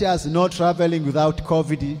 such as not traveling without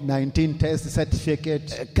COVID-19 test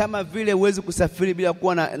certificate, kama vile huwezi kusafiri bila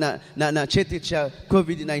kuwa na cheti cha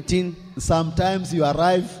COVID-19. sometimes you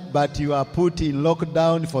arrive but you are put in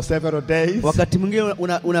lockdown for several days. Wakati mwingine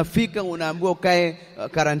unafika unaambiwa ukae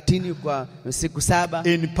karantini kwa siku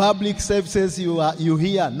 7. In public services you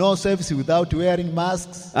hear no service without wearing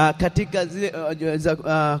masks. Katika zile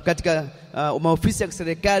katika maofisi ya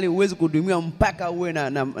serikali huwezi kuhudumiwa mpaka uwe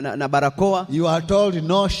na barakoa. You are told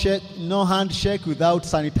no handshake without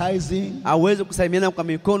sanitizing. Hauwezi kusalimiana kwa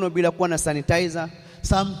mikono bila kuwa na sanitizer.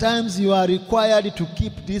 Sometimes you are required to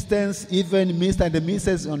keep distance, even Mr. and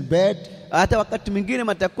Mrs. on bed. Hata wakati mwingine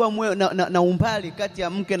mtakuwa mwe na umbali kati ya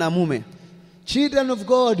mke na mume. Children of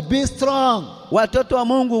God, be strong. Watoto wa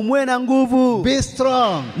Mungu, mwe na nguvu. Be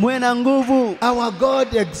strong. Mwe na nguvu. Our God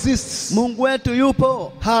exists. Mungu wetu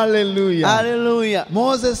yupo. Hallelujah. Hallelujah.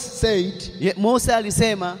 Moses said, Musa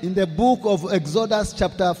alisema in the book of Exodus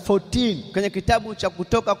chapter 14, kwenye kitabu cha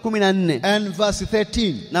Kutoka 14 and verse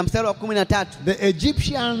 13, na mstari wa 13, the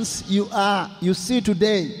Egyptians you see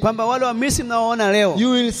today, kwamba wale wa Misri mnaoona leo,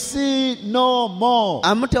 you will see no more.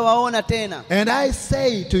 hamtawaona tena. And I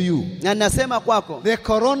say to you, Na nasema kwako, the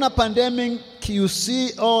corona pandemic you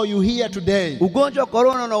see or you hear today, ugonjwa wa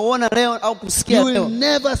corona unaoona leo au kusikia you leo, will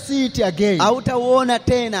never see it again. hautauona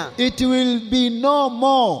tena. It will be no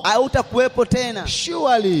more. Hautakuwepo tena.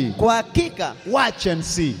 Surely. Kwa hakika. Watch and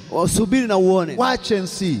see. Subiri na uone. Watch and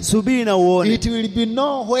see. Subiri na uone. It will be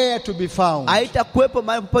nowhere to be found. Haitakuwepo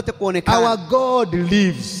mahali popote kuonekana. Our God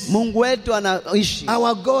lives. Mungu wetu anaishi.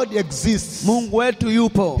 Our God exists. Mungu wetu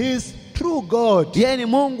yupo. He is true God. Yeye ni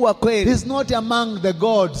Mungu wa kweli. He is not among the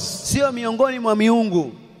gods. Sio miongoni mwa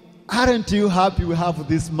miungu. Aren't you happy we have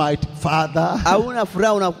this mighty Father? Hauna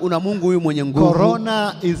furaha una Mungu huyu mwenye nguvu.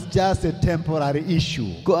 Corona is just a temporary issue.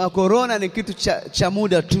 Corona ni kitu cha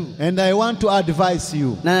muda tu. And I want to advise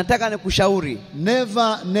you. Na nataka nikushauri.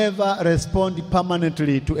 Never respond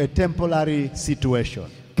permanently to a temporary situation.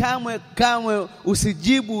 Kamwe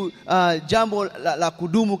usijibu jambo la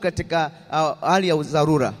kudumu katika hali ya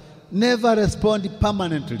dharura. Never respond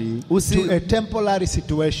permanently to a temporary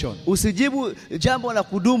situation. Usijibu jambo la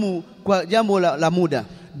kudumu kwa jambo la muda.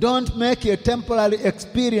 Don't make a temporary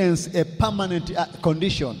experience a permanent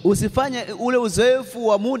condition. Usifanye ule uzoefu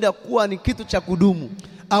wa muda kuwa ni kitu cha kudumu.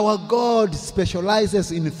 Our God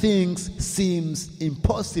specializes in things seems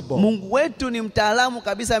impossible. Mungu wetu ni mtaalamu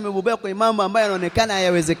kabisa, amebobea kwa mambo ambayo yanaonekana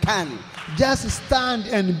hayawezekani. Just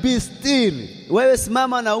stand and be still. Wewe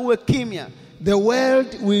simama na uwe kimya. The world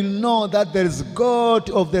will know that there is God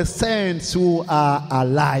of the saints who are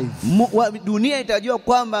alive. Dunia itajua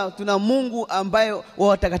kwamba tuna Mungu ambaye wa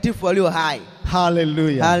watakatifu walio hai.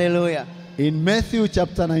 Hallelujah. Hallelujah. In Matthew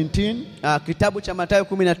chapter 19, kitabu cha Mathayo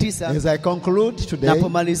 19, as I conclude today,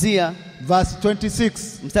 napomalizia verse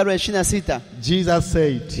 26, mstari wa 26, Jesus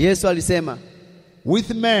said, Yesu alisema, with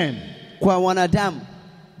men, kwa wanadamu,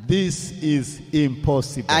 this is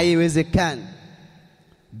impossible. Haiwezekani.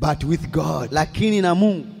 But with God, lakini na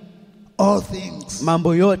Mungu, all things,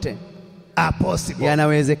 mambo yote, are possible.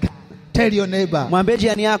 Yanawezekana. Tell your neighbor, mwambie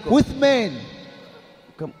jirani yako, with men,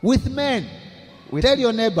 tell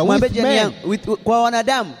your neighbor, with men, kwa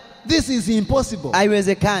wanadamu, this is impossible.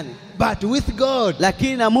 Haiwezekani. But with God,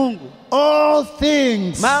 lakini na Mungu, all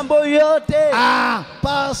things, mambo yote, are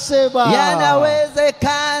possible.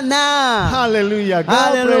 Yanawezekana. Hallelujah.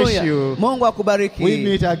 God bless you. Mungu akubariki. We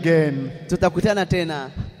meet again. Tutakutana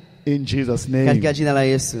tena. In Jesus' name. Katika jina la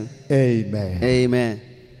Yesu. Amen. Amen.